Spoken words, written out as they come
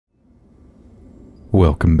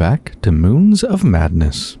Welcome back to Moons of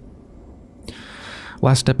Madness.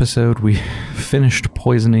 Last episode we finished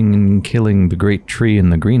poisoning and killing the great tree in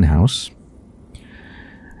the greenhouse.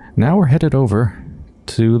 Now we're headed over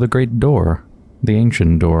to the great door, the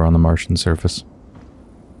ancient door on the Martian surface.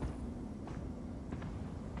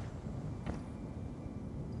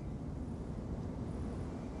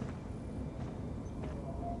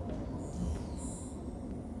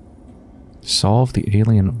 Solve the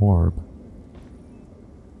alien orb.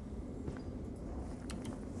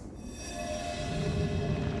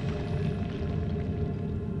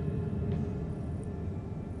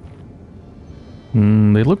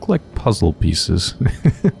 They look like puzzle pieces.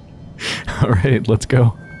 Alright, let's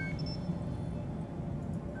go.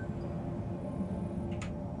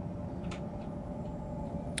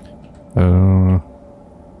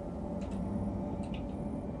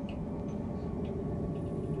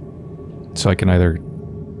 So I can either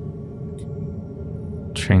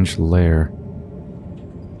change the layer.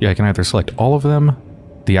 Yeah, I can either select all of them,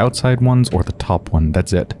 the outside ones, or the top one.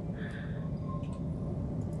 That's it.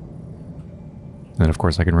 And of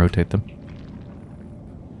course I can rotate them.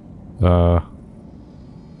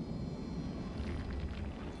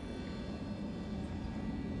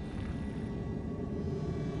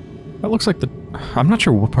 That looks like the... I'm not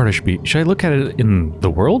sure what part I should be... Should I look at it in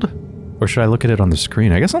the world? Or should I look at it on the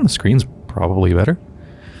screen? I guess on the screen's probably better.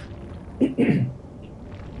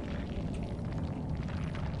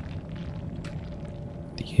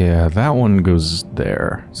 Yeah, that one goes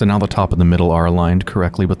there. So now the top and the middle are aligned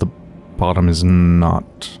correctly, but the bottom is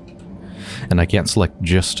not. And I can't select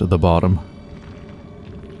just the bottom.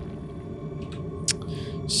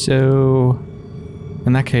 So,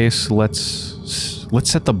 in that case, let's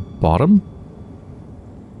set the bottom.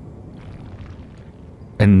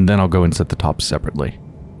 And then I'll go and set the top separately.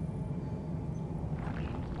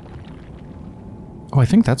 Oh, I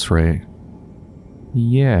think that's right.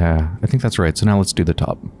 Yeah, I think that's right. So now let's do the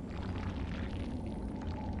top.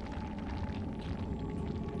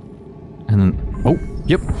 And then... Oh,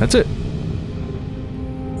 yep, that's it.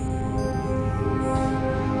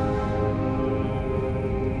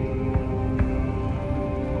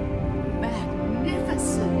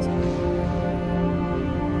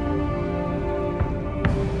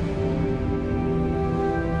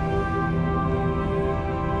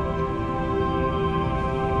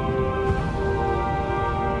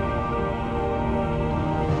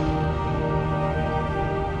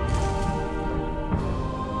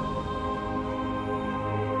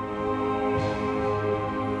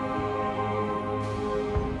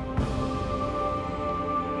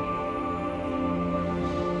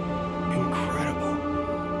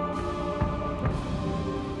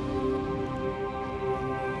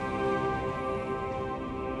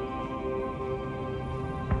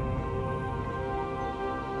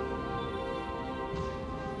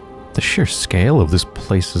 The sheer scale of this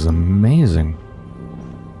place is amazing.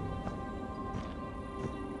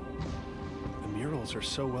 The murals are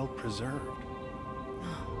so well preserved.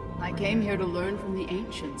 I came here to learn from the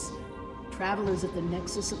ancients, travelers at the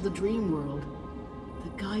nexus of the dream world. The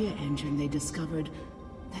Gaia engine they discovered,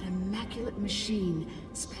 that immaculate machine,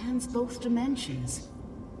 spans both dimensions.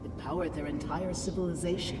 It powered their entire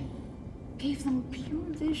civilization, gave them pure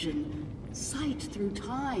vision, sight through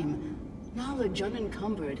time, knowledge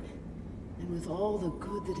unencumbered. And with all the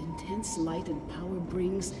good that intense light and power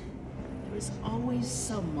brings, there is always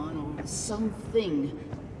someone or something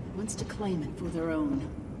that wants to claim it for their own.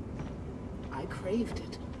 I craved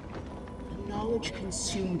it. The knowledge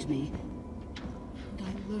consumed me. And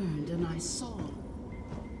I learned and I saw.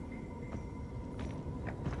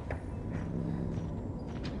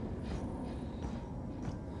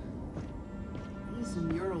 These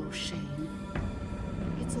murals, Shane.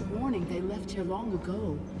 It's a warning they left here long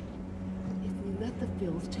ago. Let the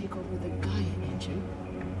filth take over the Gaia engine,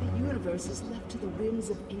 the universe is left to the whims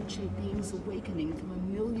of ancient beings awakening from a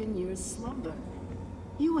million-year slumber.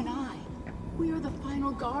 You and I, we are the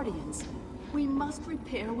final guardians. We must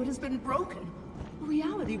repair what has been broken.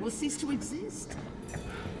 Reality will cease to exist.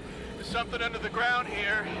 There's something under the ground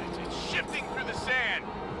here. It's shifting through the sand.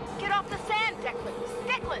 Get off the sand, Declan!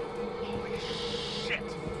 Declan! Holy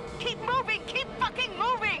shit! Keep moving! Keep fucking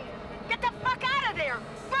moving! Get the fuck out of there!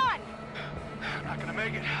 Run! I'm not gonna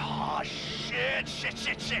make it. Oh, shit, shit,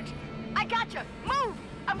 shit, shit. I gotcha! Move!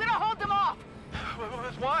 I'm gonna hold them off!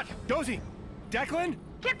 With what? Dozy! Declan?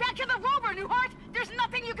 Get back to the rover, Newehart! There's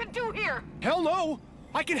nothing you can do here! Hell no!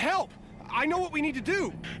 I can help! I know what we need to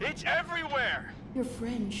do! It's everywhere! Your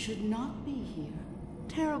friend should not be here.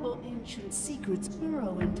 Terrible ancient secrets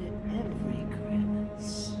burrow into every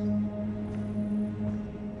crevice.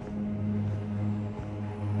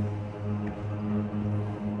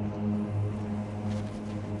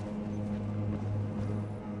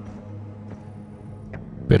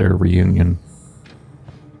 bitter reunion.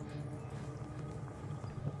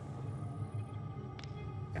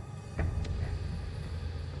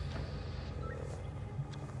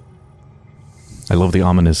 I love the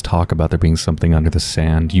ominous talk about there being something under the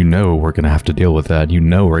sand. You know we're gonna have to deal with that. You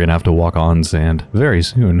know we're gonna have to walk on sand very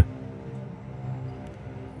soon.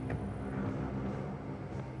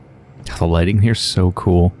 The lighting here's so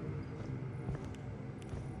cool.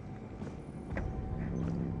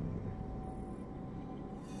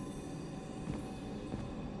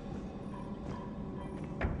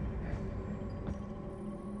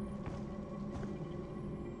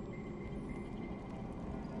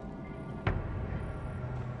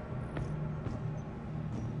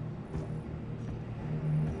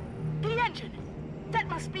 That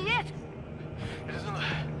must be it! It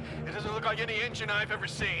doesn't look like any engine I've ever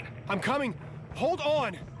seen. I'm coming. Hold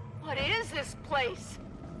on. What is this place?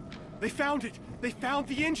 They found it. They found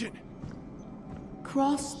the engine.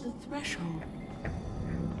 Cross the threshold.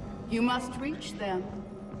 You must reach them.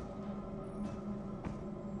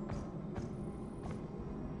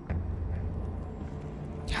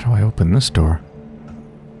 How do I open this door?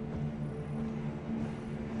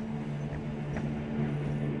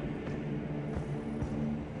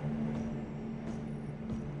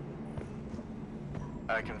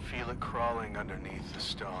 I can feel it crawling underneath the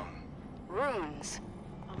stone. Runes.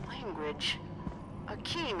 A language. A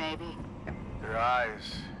key, maybe. Their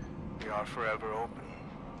eyes, they are forever open,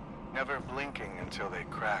 never blinking until they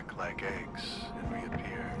crack like eggs and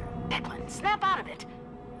reappear. Declan, snap out of it!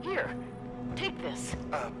 Here, take this.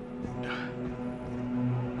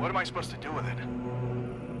 What am I supposed to do with it?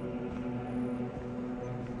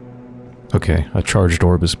 Okay, a charged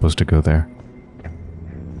orb is supposed to go there.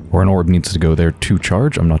 Or an orb needs to go there to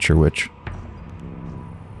charge, I'm not sure which.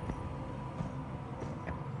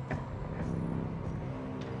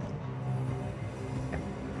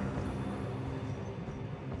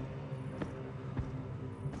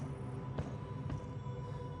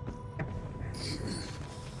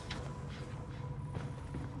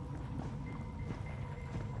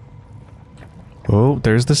 Oh,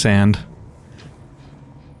 there's the sand.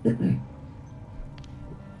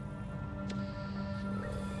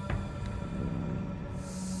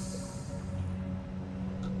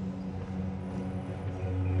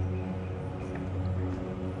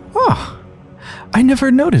 Oh, I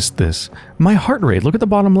never noticed this. My heart rate, look at the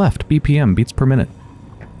bottom left, BPM, beats per minute.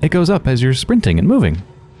 It goes up as you're sprinting and moving,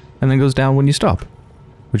 and then goes down when you stop,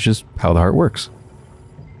 which is how the heart works.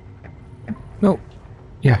 No,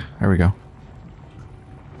 yeah, there we go.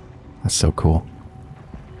 That's so cool.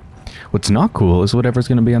 What's not cool is whatever's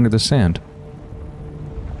going to be under the sand.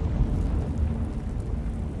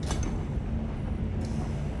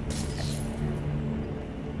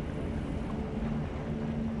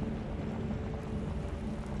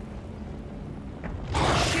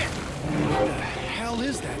 Shit! What the hell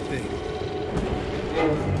is that thing?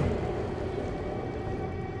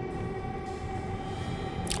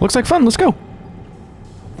 Looks like fun, let's go!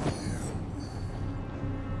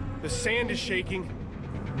 The sand is shaking.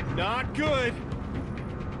 Not good.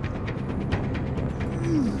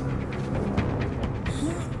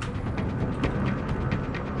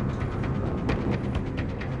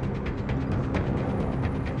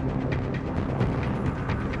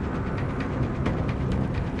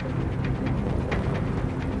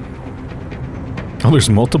 Oh, there's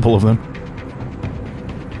multiple of them.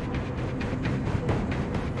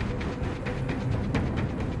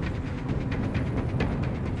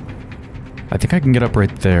 I think I can get up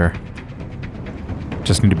right there.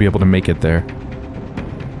 Just need to be able to make it there.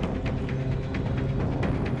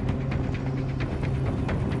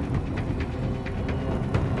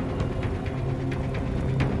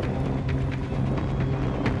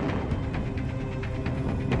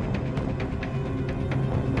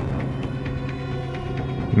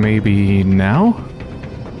 Maybe now?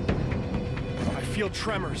 I feel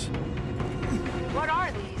tremors. What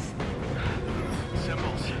are these?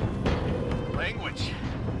 Symbols. Language.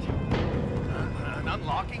 An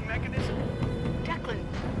unlocking mechanism? Declan,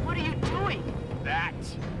 what are you doing? That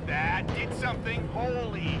did something.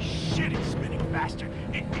 Holy shit, it's spinning faster.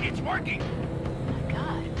 It's working. My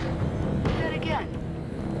God. Do that again.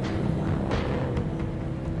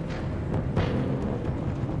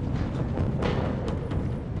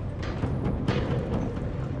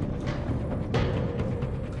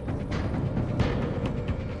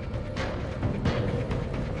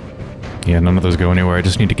 Yeah, none of those go anywhere. I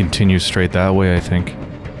just need to continue straight that way, I think.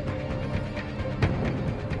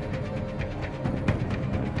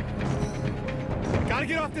 Gotta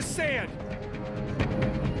get off this sand.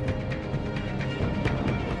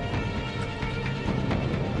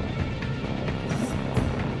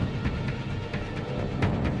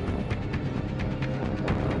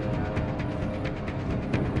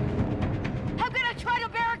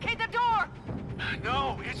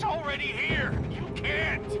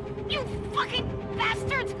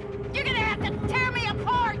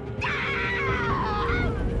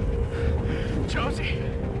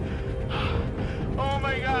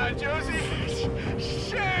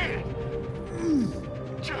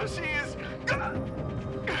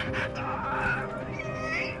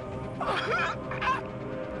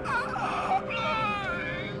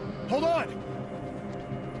 hold on.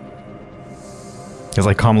 As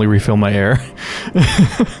I calmly refill my air.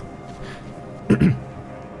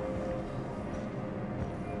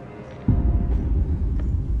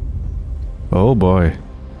 Oh boy.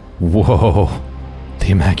 Whoa.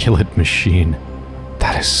 The Immaculate Machine.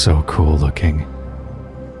 That is so cool looking.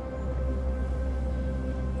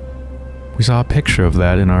 We saw a picture of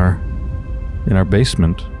that in our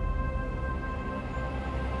basement.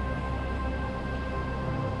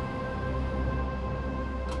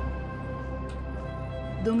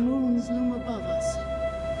 The moons loom above us,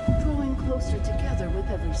 drawing closer together with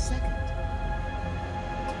every second.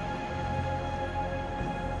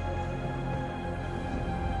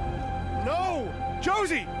 No!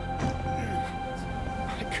 Josie!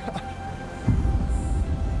 My God.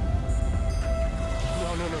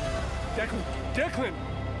 No. Declan!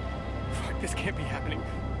 Fuck, this can't be happening.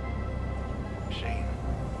 Shane,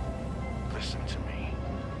 listen to me.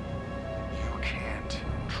 You can't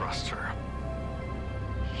trust her.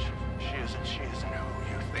 She isn't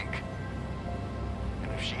who you think.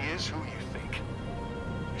 And if she is who you think,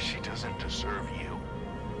 she doesn't deserve you.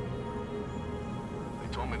 They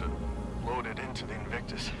told me to load it into the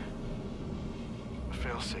Invictus. A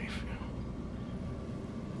failsafe, you know.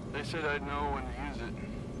 They said I'd know when to use it.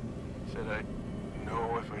 Said I'd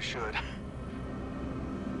know if I should.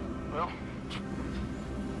 Well,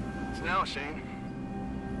 it's now, Shane.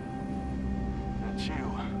 It's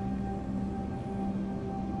you.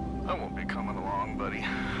 I won't be coming along, buddy.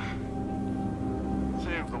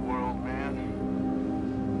 Save the world, man.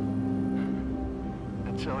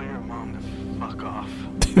 And tell your mom to fuck off.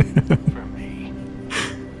 For me.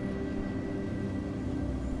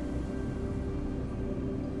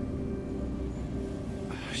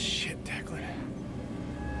 Oh, shit, Declan.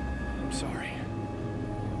 I'm sorry.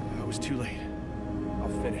 I was too late.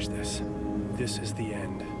 I'll finish this. This is the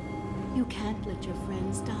end. You can't let your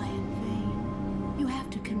friends die in vain. You have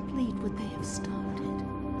to complete what they have started.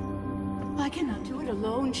 I cannot do it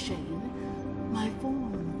alone, Shane. My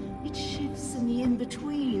form, it shifts in the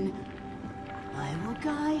in-between. I will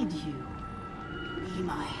guide you. Be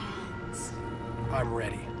my hands. I'm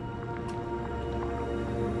ready.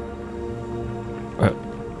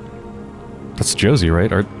 That's Josie,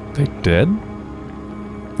 right? Are they dead?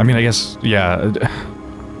 I mean, I guess, yeah.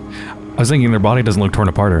 I was thinking their body doesn't look torn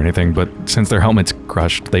apart or anything, but since their helmet's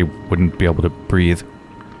crushed, they wouldn't be able to breathe.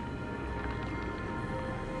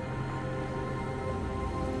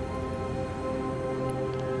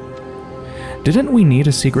 Didn't we need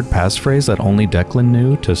a secret passphrase that only Declan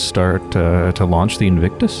knew to start, to launch the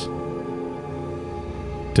Invictus?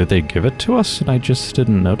 Did they give it to us and I just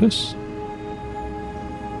didn't notice?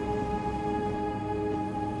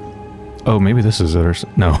 Oh, maybe this is it or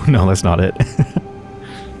no, that's not it.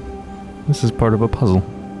 This is part of a puzzle.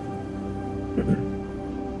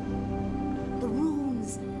 The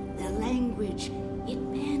runes, their language, it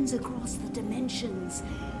bends across the dimensions.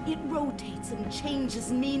 It rotates and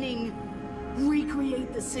changes meaning.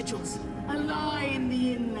 Recreate the sigils, align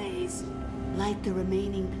the inlays. Light the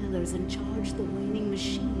remaining pillars and charge the waning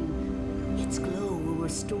machine. Its glow will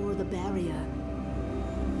restore the barrier.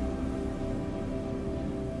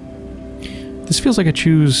 This feels like a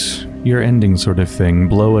choose your ending sort of thing.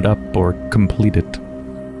 Blow it up or complete it.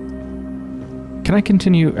 Can I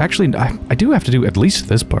continue? Actually, I do have to do at least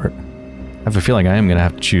this part. I have a feeling I am going to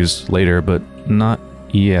have to choose later, but not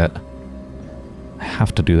yet. I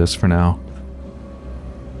have to do this for now.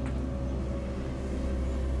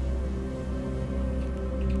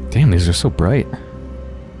 Damn, these are so bright.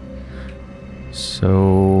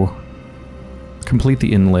 So, complete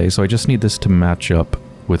the inlay. So I just need this to match up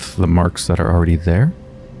with the marks that are already there.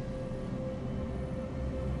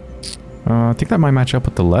 I think that might match up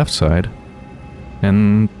with the left side.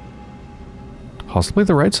 And possibly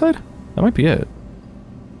the right side? That might be it.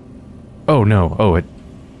 Oh no, oh, it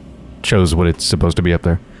shows what it's supposed to be up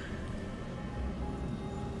there.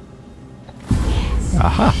 Yes.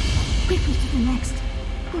 Aha! Quickly to the next.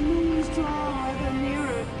 The moons draw ever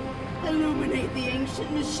nearer. Illuminate the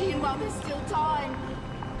ancient machine while there's still time.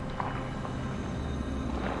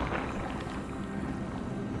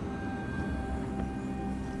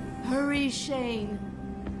 Hurry, Shane.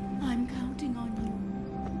 I'm counting on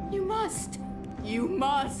you. You must. You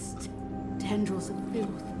must. Tendrils of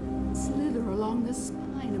filth slither along the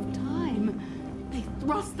spine of time. They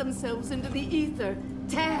thrust themselves into the ether,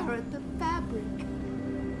 tear at the fabric.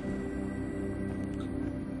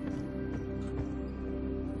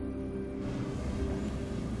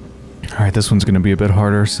 Alright, this one's going to be a bit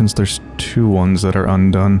harder since there's two ones that are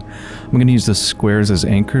undone. I'm going to use the squares as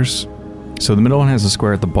anchors. So the middle one has a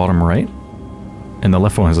square at the bottom right. and the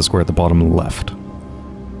left one has a square at the bottom left.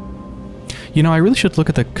 You know, I really should look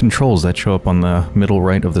at the controls that show up on the middle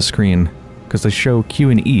right of the screen, because they show Q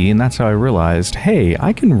and E, and that's how I realized, hey,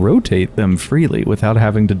 I can rotate them freely without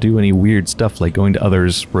having to do any weird stuff like going to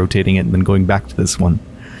others, rotating it, and then going back to this one.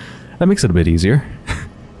 That makes it a bit easier.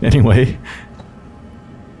 Anyway,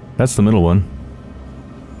 that's the middle one.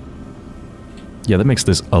 Yeah, that makes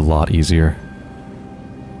this a lot easier.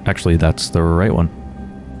 Actually, that's the right one.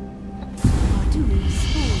 You're doing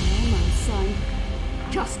so well, my son.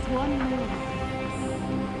 Just one more.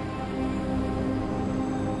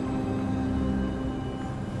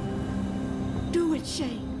 Do it,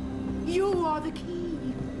 Shane. You are the key.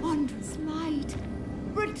 Wondrous light.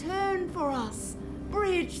 Return for us.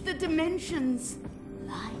 Bridge the dimensions.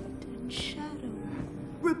 Light and shadow.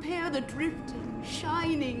 Repair the drifting,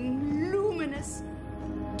 shining, luminous.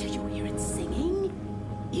 Do you hear it singing?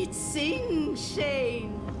 It sings,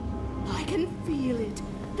 Shane. I can feel it.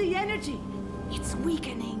 The energy. It's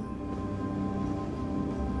weakening.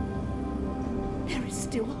 There is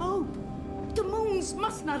still hope. The moons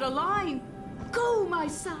must not align. Go, my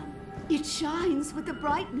son. It shines with the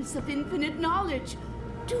brightness of infinite knowledge.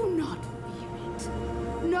 Do not fear it.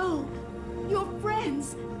 No, your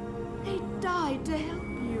friends, they died to help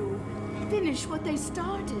you. Finish what they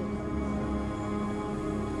started.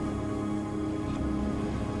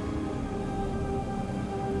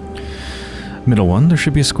 Middle one, there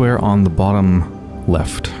should be a square on the bottom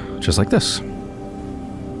left, just like this.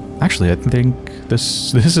 Actually, I think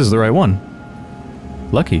this is the right one.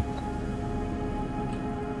 Lucky.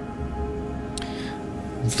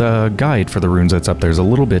 The guide for the runes that's up there is a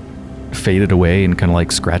little bit faded away and kind of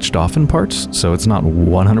like scratched off in parts, so it's not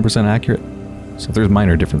 100% accurate. So if there's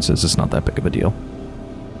minor differences, it's not that big of a deal.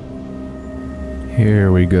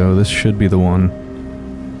 Here we go, this should be the one.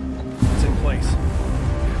 It's in place.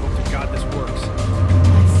 I hope to God this works.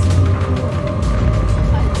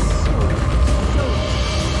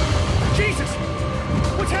 Jesus!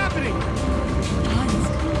 What's happening?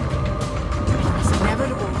 It was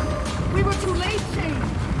inevitable. We were too late, Shane.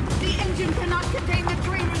 The engine cannot contain the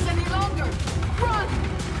dreamers any longer. Run!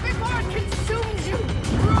 Before it consumes you!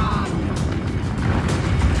 Run!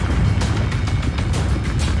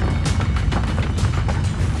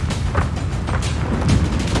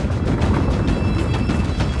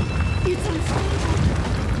 It's unstable.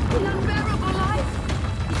 An unbearable life.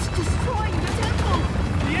 It's destroying the temple.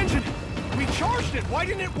 The engine! We charged it! Why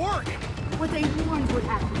didn't it work? What they warned would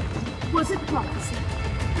happen. Was it prophecy?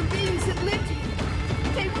 The beings that lived here.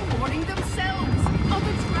 They were warning themselves,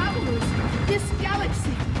 other travelers, this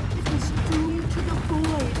galaxy. It was doomed to the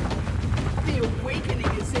void. The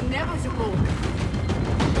awakening is inevitable.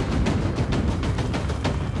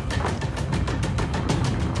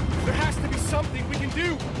 There has to be something we can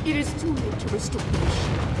do! It is too late to restore the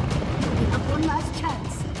machine. We have one last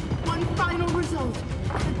chance. One final result.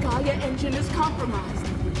 The Gaia engine is compromised.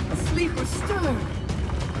 The sleeper stirred.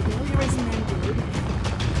 Failure is mended.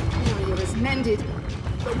 Failure is mended.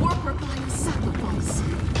 The worker Gaia sacrifice.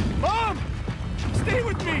 Mom! Stay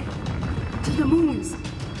with me! To the moons.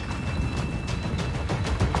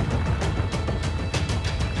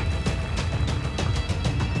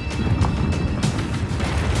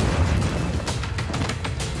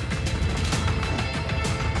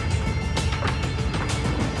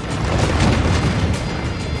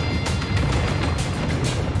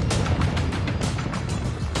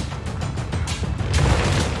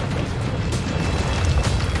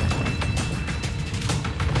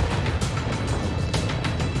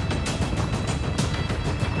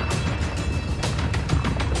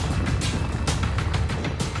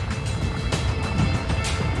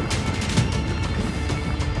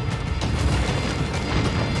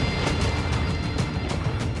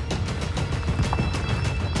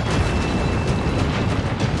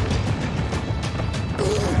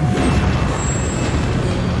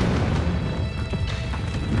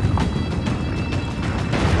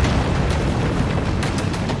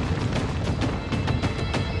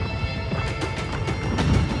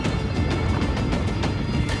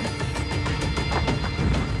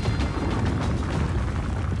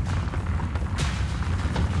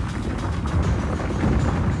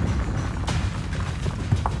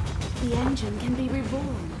 The engine can be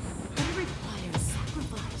reborn, but it requires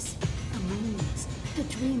sacrifice. The moons, the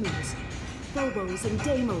dreamers, Phobos and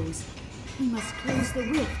Deimos. We must close the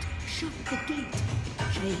rift, shut the gate.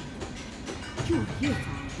 Shane, you're here for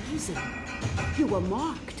a reason. You were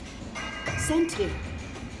marked, sent here,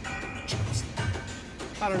 chosen.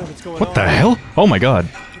 I don't know what's going on. What the hell? Oh my god.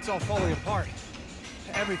 It's all falling apart.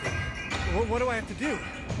 Everything. What do I have to do?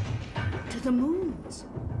 To the moons.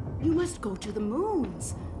 You must go to the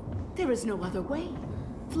moons. There is no other way.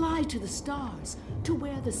 Fly to the stars, to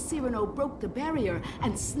where the Cyrano broke the barrier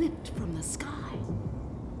and slipped from the sky.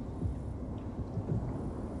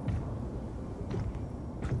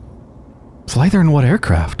 Fly there in what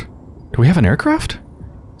aircraft? Do we have an aircraft?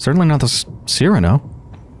 Certainly not the Cyrano.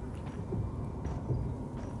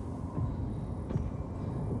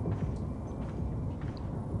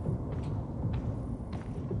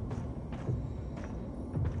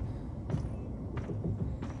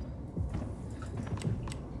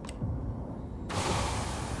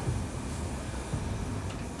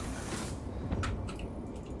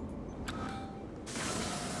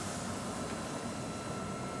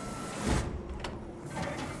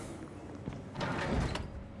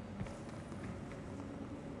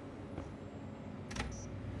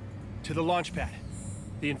 To the launch pad.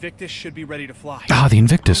 The Invictus should be ready to fly. Ah, the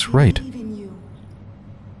Invictus, right. I believe in you.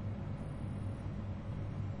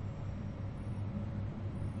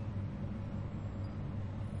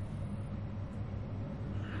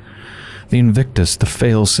 The Invictus, the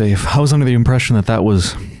failsafe. I was under the impression that that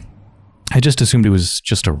was... I just assumed it was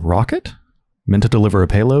just a rocket? Meant to deliver a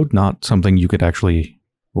payload, not something you could actually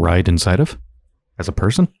ride inside of? As a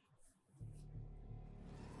person?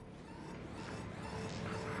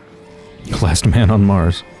 Last man on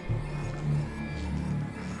Mars.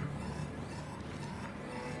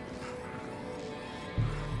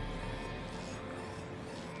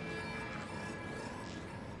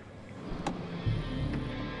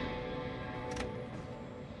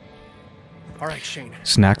 All right, Shane.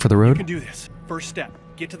 Snack for the You road? can do this. First step,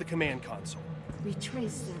 get to the command console.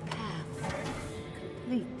 Retrace their path.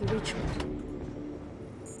 Complete the ritual.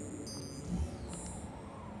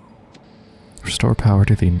 Restore power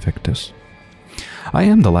to the Invictus. I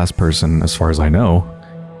am the last person, as far as I know,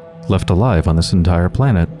 left alive on this entire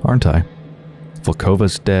planet, aren't I?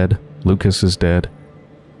 Volkova's dead. Lucas is dead.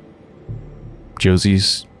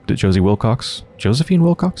 Josie Wilcox? Josephine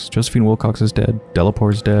Wilcox? Josephine Wilcox is dead.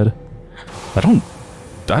 Delaporte's dead. I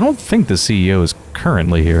don't think the CEO is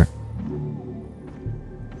currently here.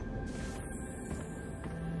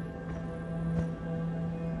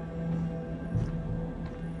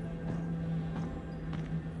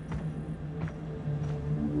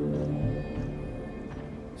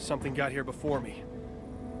 Something got here before me.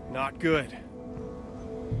 Not good.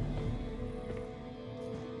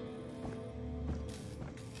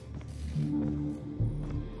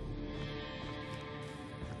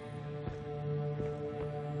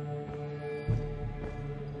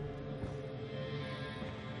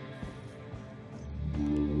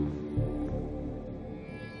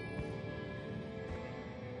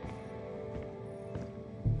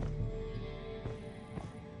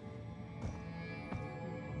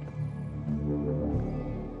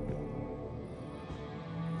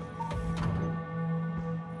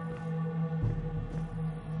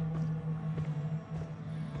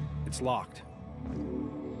 It's locked.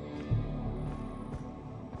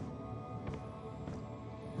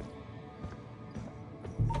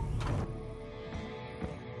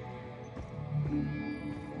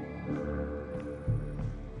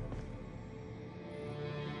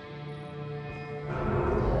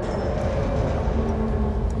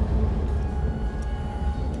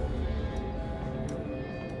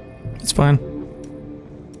 It's fine.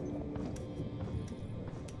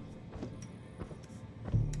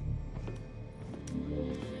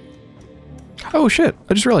 Oh shit,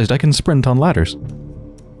 I just realized I can sprint on ladders.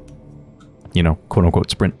 You know, quote-unquote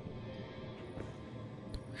sprint.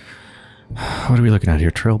 What are we looking at here?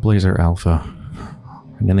 Trailblazer Alpha.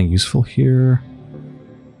 Anything useful here?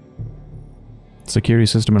 Security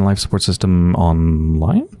system and life support system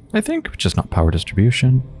online, I think? Just not power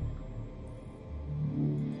distribution.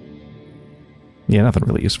 Yeah, nothing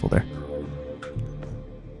really useful there.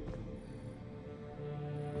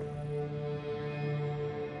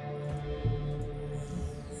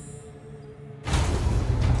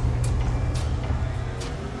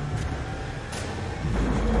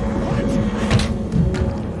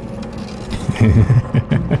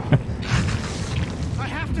 I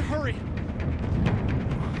have to hurry.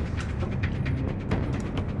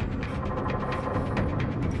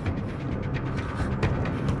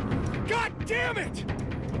 God damn it!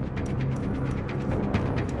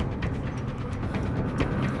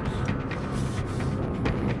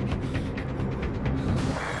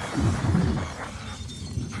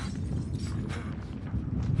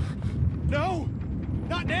 No!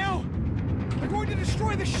 Not now! They're going to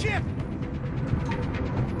destroy the ship!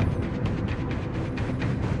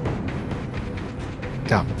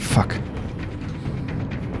 Oh, fuck.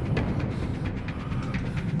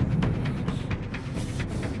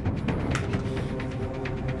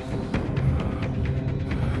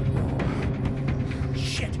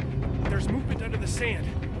 sand.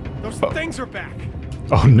 Those things are back.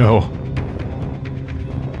 Oh no.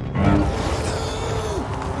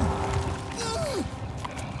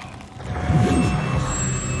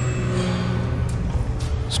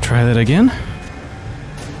 Let's try that again.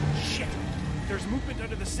 Shit. There's movement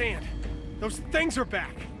under the sand. Those things are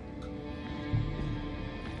back.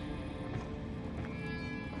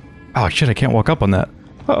 Oh shit, I can't walk up on that.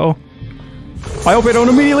 Uh-oh. I hope I don't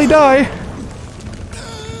immediately die!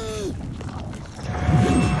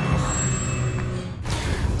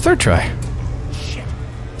 Third try. Shit.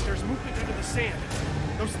 There's movement under the sand.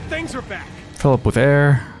 Those things are back. Fill up with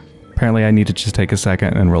air. Apparently I need to just take a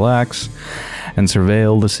second and relax and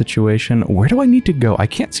surveil the situation. Where do I need to go? I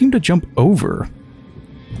can't seem to jump over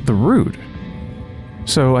the root.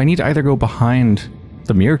 So I need to either go behind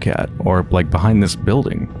the meerkat or like behind this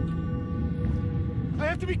building. I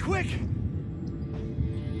have to be quick.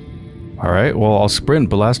 Alright, well I'll sprint,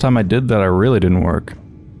 but last time I did that I really didn't work.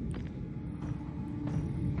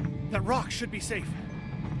 That rock should be safe.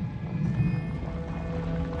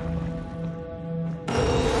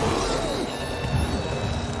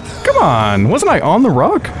 Come on! Wasn't I on the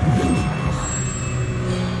rock?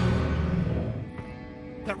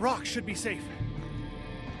 That rock should be safe.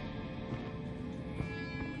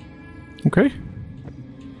 Okay.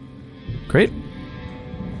 Great.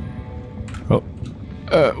 Oh.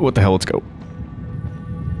 What the hell? Let's go.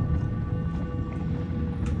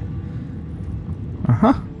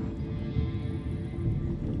 Uh-huh.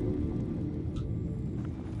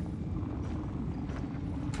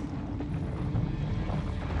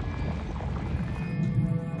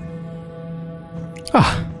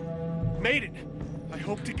 Ah. Made it. I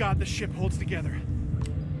hope to God the ship holds together.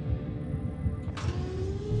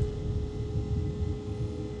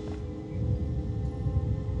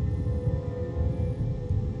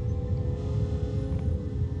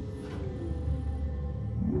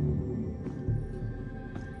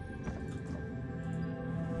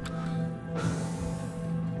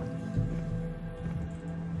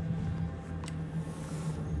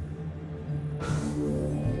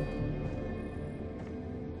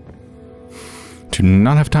 Do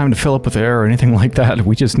not have time to fill up with air or anything like that.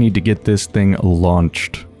 We just need to get this thing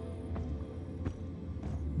launched.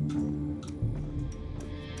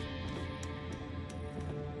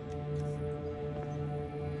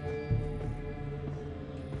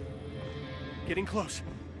 Getting close.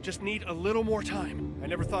 Just need a little more time. I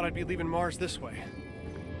never thought I'd be leaving Mars this way.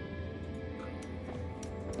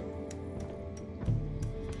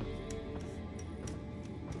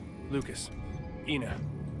 Lucas, Ina,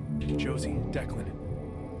 Josie, Declan.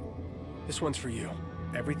 This one's for you.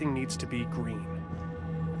 Everything needs to be green.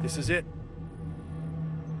 This is it.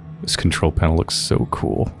 This control panel looks so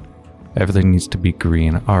cool. Everything needs to be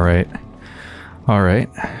green. Alright. Alright.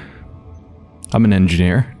 I'm an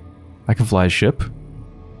engineer. I can fly a ship.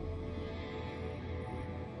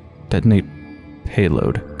 Detonate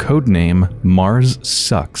payload. Codename Mars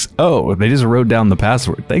Sucks. Oh, they just wrote down the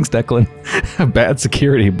password. Thanks, Declan. Bad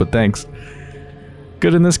security, but thanks.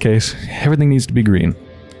 Good in this case. Everything needs to be green.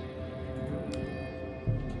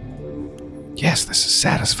 Yes, this is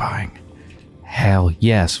satisfying. Hell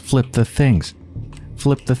yes. Flip the things.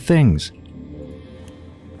 Flip the things.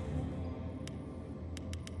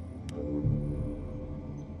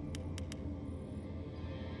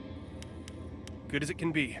 Good as it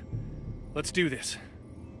can be. Let's do this.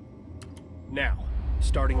 Now,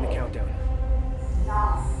 starting the countdown.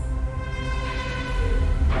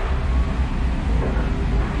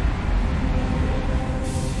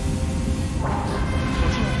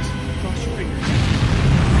 Cross your fingers.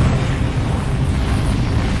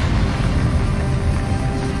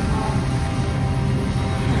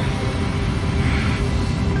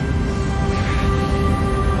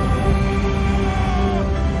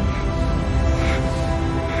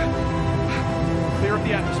 Clear up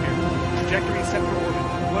the atmosphere. Trajectory is set for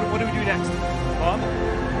orbit. What do we do next? Mom?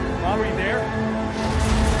 Mom, are you there?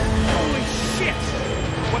 Holy shit!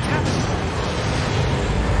 What's happening?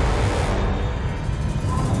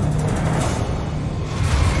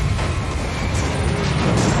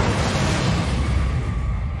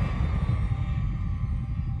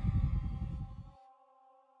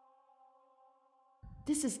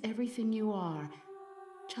 This is everything you are.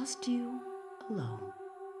 Just you alone.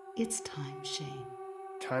 It's time, Shane.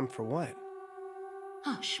 Time for what?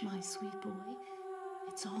 Hush, my sweet boy.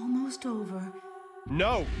 It's almost over.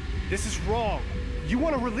 No! This is wrong! You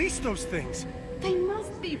want to release those things! They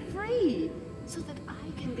must be free, so that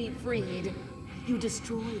I can be freed. You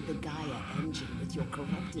destroyed the Gaia engine with your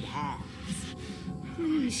corrupted hands.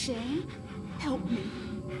 Please, Shane, help me.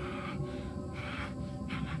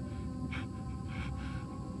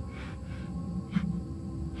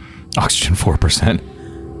 Oxygen 4%.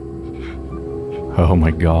 Oh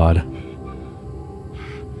my god.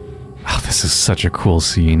 Oh, this is such a cool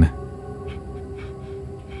scene.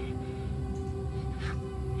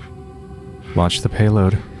 Launch the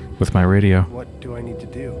payload with my radio. What do I need to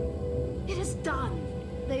do? It is done.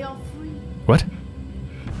 They are free. What?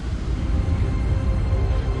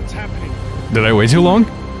 What's happening? Did I wait too long?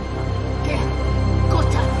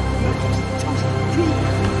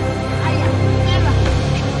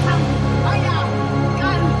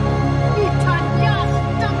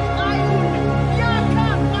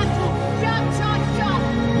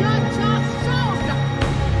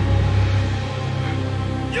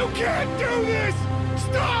 You can't do this!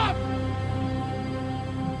 Stop!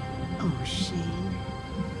 Oh, Shane.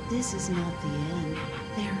 This is not the end.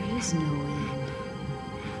 There is no end.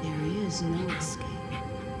 There is no escape.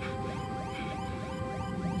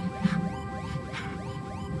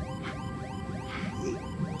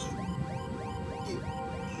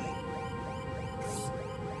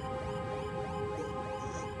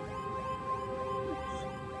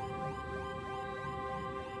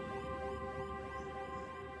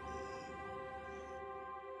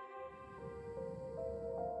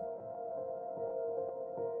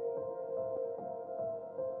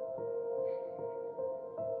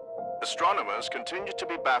 Astronomers continue to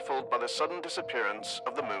be baffled by the sudden disappearance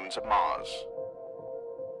of the moons of Mars.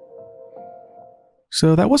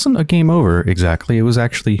 So that wasn't a game over exactly. It was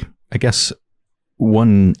actually, I guess,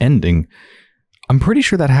 one ending. I'm pretty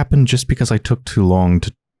sure that happened just because I took too long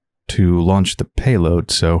to launch the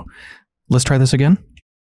payload, so let's try this again.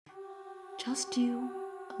 Just you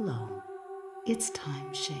alone. It's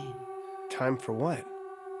time, Shane. Time for what?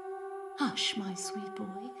 Hush, my sweet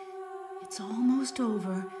boy. It's almost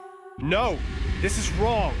over. No! This is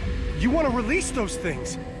wrong! You want to release those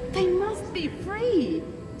things! They must be free,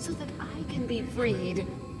 so that I can be freed.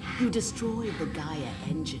 You destroyed the Gaia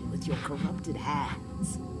engine with your corrupted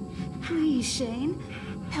hands. Please, Shane,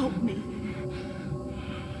 help me.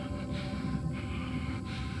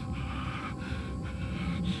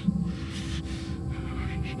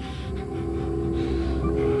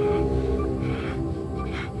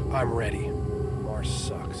 I'm ready. Mars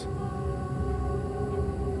sucks.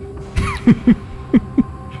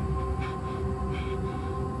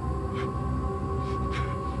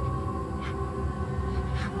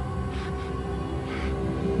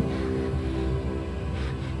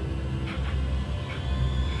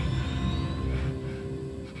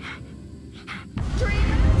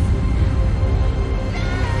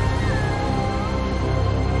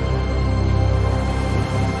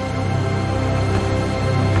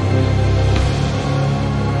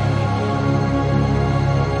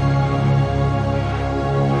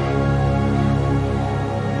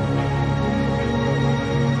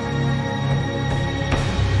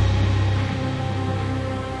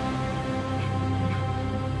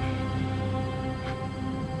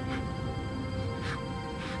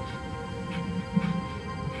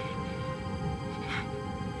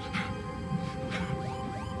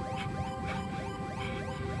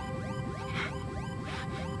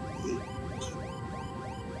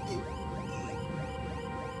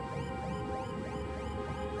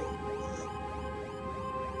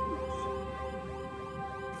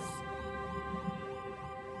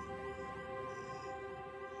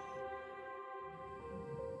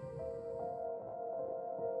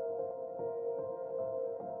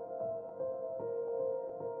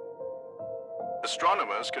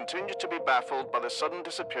 Astronomers continue to be baffled by the sudden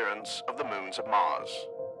disappearance of the moons of Mars.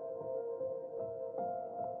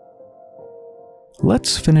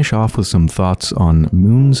 Let's finish off with some thoughts on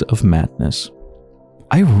Moons of Madness.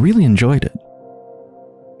 I really enjoyed it.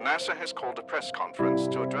 NASA has called a press conference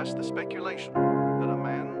to address the speculation that a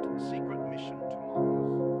manned secret mission to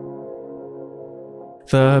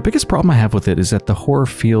Mars. The biggest problem I have with it is that the horror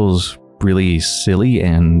feels really silly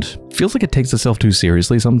and feels like it takes itself too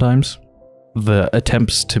seriously sometimes. The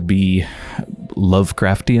attempts to be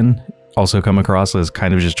Lovecraftian also come across as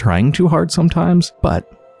kind of just trying too hard sometimes, but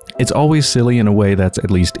it's always silly in a way that's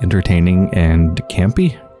at least entertaining and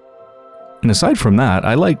campy. And aside from that,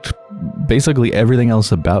 I liked basically everything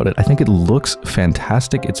else about it. I think it looks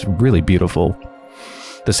fantastic. It's really beautiful.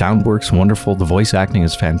 The sound works wonderful. The voice acting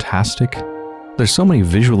is fantastic. There's so many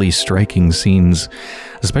visually striking scenes,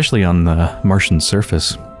 especially on the Martian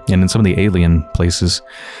surface and in some of the alien places,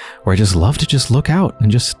 where I just love to just look out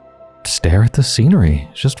and just stare at the scenery.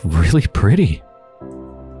 It's just really pretty.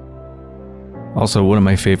 Also, one of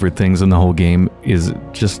my favorite things in the whole game is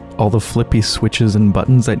just all the flippy switches and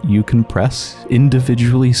buttons that you can press,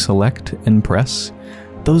 individually select and press.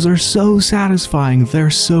 Those are so satisfying. They're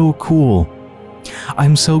so cool.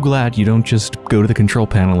 I'm so glad you don't just go to the control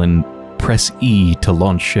panel and press E to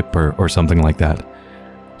launch ship or something like that.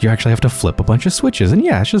 You actually have to flip a bunch of switches, and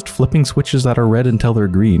yeah, it's just flipping switches that are red until they're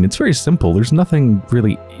green. It's very simple. There's nothing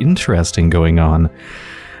really interesting going on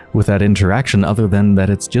with that interaction other than that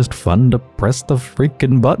it's just fun to press the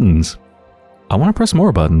freaking buttons. I want to press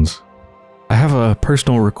more buttons. I have a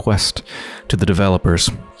personal request to the developers.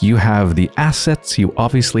 You have the assets, you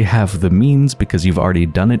obviously have the means because you've already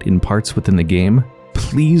done it in parts within the game.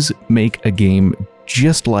 Please make a game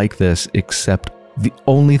just like this, except the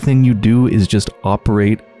only thing you do is just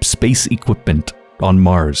operate space equipment on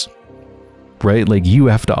Mars. Right? Like, you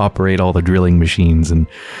have to operate all the drilling machines, and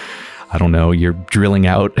I don't know, you're drilling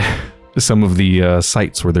out some of the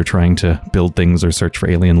sites where they're trying to build things or search for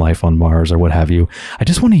alien life on Mars or what have you. I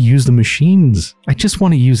just want to use the machines. I just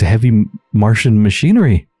want to use heavy Martian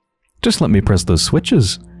machinery. Just let me press those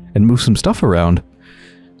switches and move some stuff around.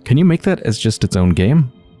 Can you make that as just its own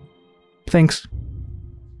game? Thanks.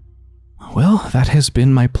 Well, that has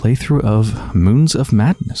been my playthrough of Moons of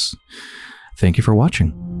Madness. Thank you for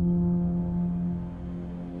watching.